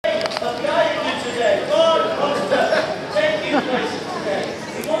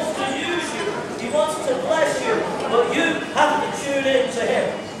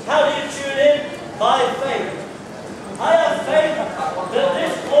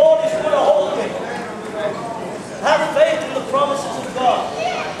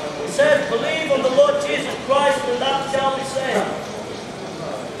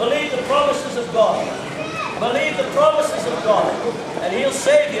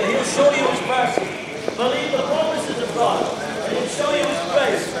you. He'll show you His mercy. Believe the promises of God. And He'll show you His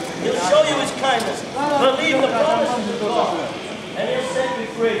grace. He'll show you His kindness. Believe the promises of God. And He'll set you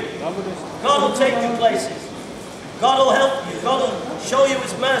free. God will take you places. God will help you. God will show you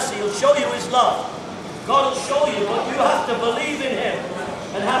His mercy. He'll show you His love. God will show you, but you have to believe in Him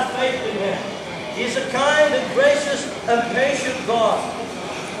and have faith in Him. He is a kind and gracious and patient God.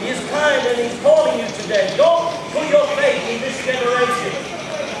 He is kind and He's calling you today. Don't put your faith in this generation.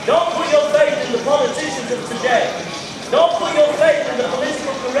 Don't put your faith in the politicians of today. Don't put your faith in the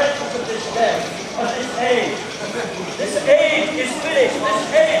political correctness of this day, of this age. This age is finished. This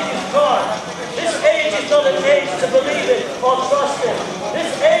age is gone. This age is not an age to believe in or trust in.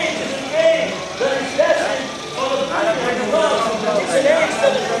 This age is an age that is destined for the kingdom of God. It's an age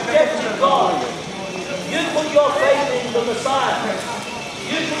that has rejected God. You put your faith in the Messiah.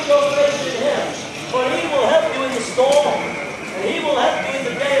 You put your faith in Him. For He will help you in the storm. And He will help you in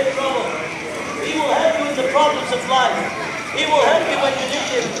the day of trouble. He will help you in the problems of life. He will help you when you need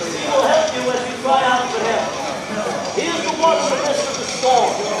Him. He will help you when you cry out to Him. He is the one in the midst of the storm.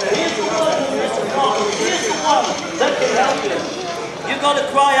 He is the one in the midst of problems. He is the one that can help you. You've got to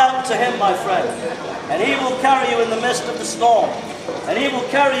cry out to Him, my friend. And He will carry you in the midst of the storm. And He will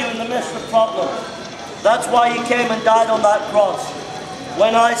carry you in the midst of problems. That's why He came and died on that cross.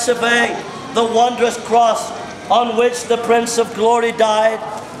 When I survey the wondrous cross on which the Prince of Glory died,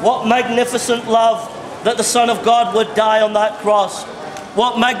 what magnificent love that the Son of God would die on that cross.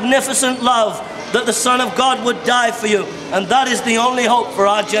 What magnificent love that the Son of God would die for you. And that is the only hope for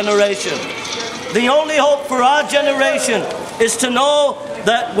our generation. The only hope for our generation is to know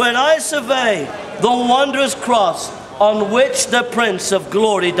that when I survey the wondrous cross on which the Prince of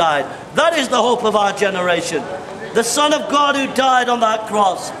Glory died, that is the hope of our generation. The Son of God who died on that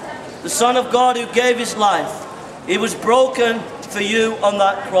cross. The Son of God who gave His life. He was broken for you on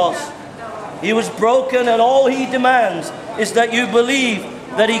that cross. He was broken, and all He demands is that you believe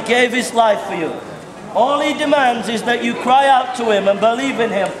that He gave His life for you. All He demands is that you cry out to Him and believe in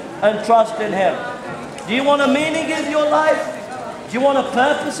Him and trust in Him. Do you want a meaning in your life? Do you want a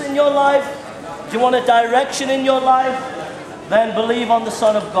purpose in your life? Do you want a direction in your life? Then believe on the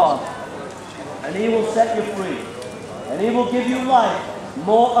Son of God, and He will set you free. And He will give you life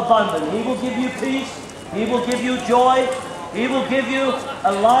more abundant. He will give you peace. He will give you joy. He will give you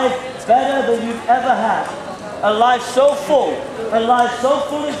a life better than you've ever had. A life so full. A life so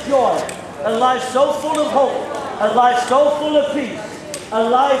full of joy. A life so full of hope. A life so full of peace. A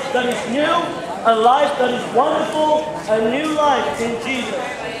life that is new. A life that is wonderful. A new life in Jesus.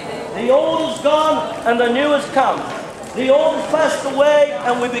 The old is gone and the new has come. The old has passed away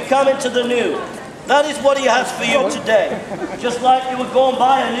and we become into the new. That is what He has for you today. Just like you would go and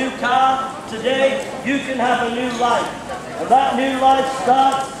buy a new car, today you can have a new life. And that new life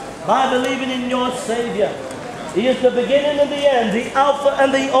starts by believing in your Savior. He is the beginning and the end, the Alpha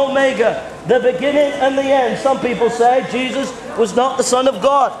and the Omega, the beginning and the end. Some people say Jesus was not the Son of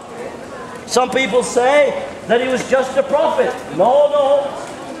God. Some people say that He was just a prophet. No.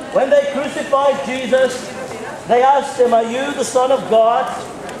 When they crucified Jesus, they asked Him, "Are you the Son of God?"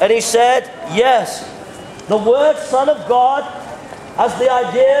 And He said, "Yes." The word Son of God has the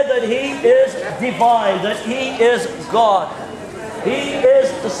idea that He is divine, that He is God. He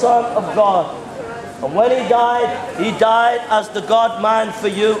is the Son of God. And when He died as the God-man for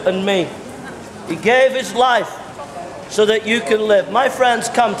you and me. He gave His life so that you can live. My friends,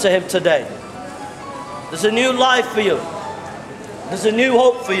 come to Him today. There's a new life for you. There's a new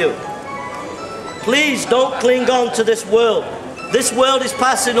hope for you. Please don't cling on to this world. This world is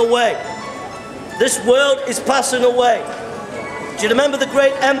passing away. This world is passing away. Do you remember the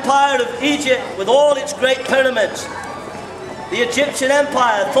great empire of Egypt with all its great pyramids? The Egyptian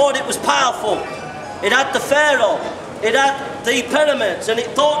empire thought it was powerful. It had the Pharaoh. It had the pyramids, and it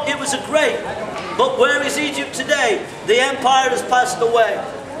thought it was a great. But where is Egypt today? The empire has passed away.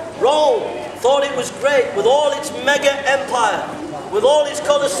 Rome thought it was great with all its mega empire, with all its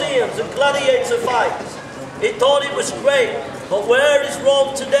colosseums and gladiator fights. It thought it was great. But where is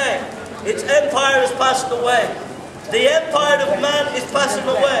Rome today? Its empire has passed away. The empire of man is passing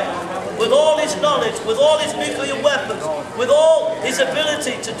away. With all his knowledge, with all his nuclear weapons, with all his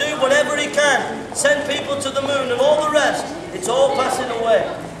ability to do whatever he can, send people to the moon and all the rest, it's all passing away.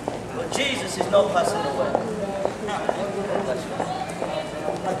 But Jesus is not passing away.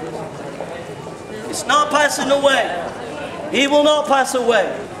 It's not passing away. He will not pass away.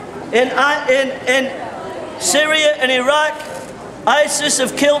 In Syria and Iraq, ISIS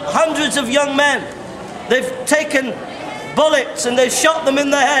have killed hundreds of young men. They've taken bullets and they've shot them in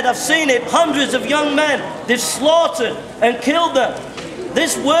the head. I've seen it. Hundreds of young men. They've slaughtered and killed them.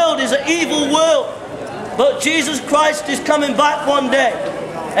 This world is an evil world. But Jesus Christ is coming back one day.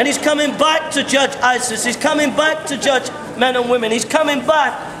 And He's coming back to judge ISIS. He's coming back to judge men and women. He's coming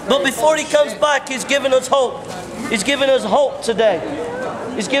back. But before He comes back, He's given us hope. He's given us hope today.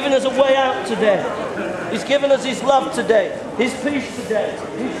 He's given us a way out today. He's given us His love today. His peace today.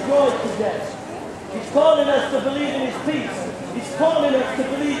 His joy today. He's calling us to believe in His peace. He's calling us to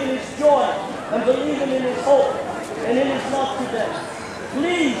believe in His joy and believing in His hope and in His love today.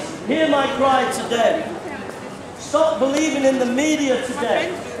 Please hear my cry today. Stop believing in the media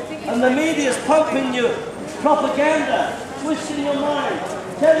today. And the media is pumping you propaganda, twisting your mind,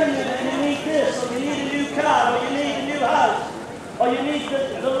 telling you that you need this, or you need a new car, or you need a new house, or you need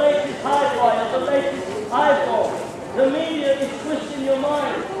the latest hi-fi, or the latest iPhone. The media is twisting your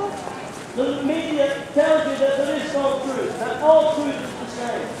mind. The media tells you that there is no truth, that all truth is the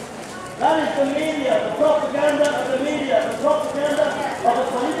same. That is the media, the propaganda of the media, the propaganda of the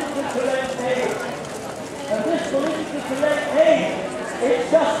politically correct age. And this politically correct age,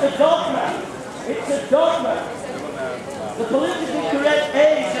 it's just a dogma. It's a dogma. The politically correct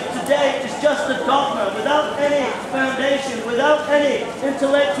age of today is just a dogma, without any foundation, without any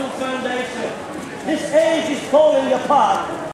intellectual foundation. This age is falling apart.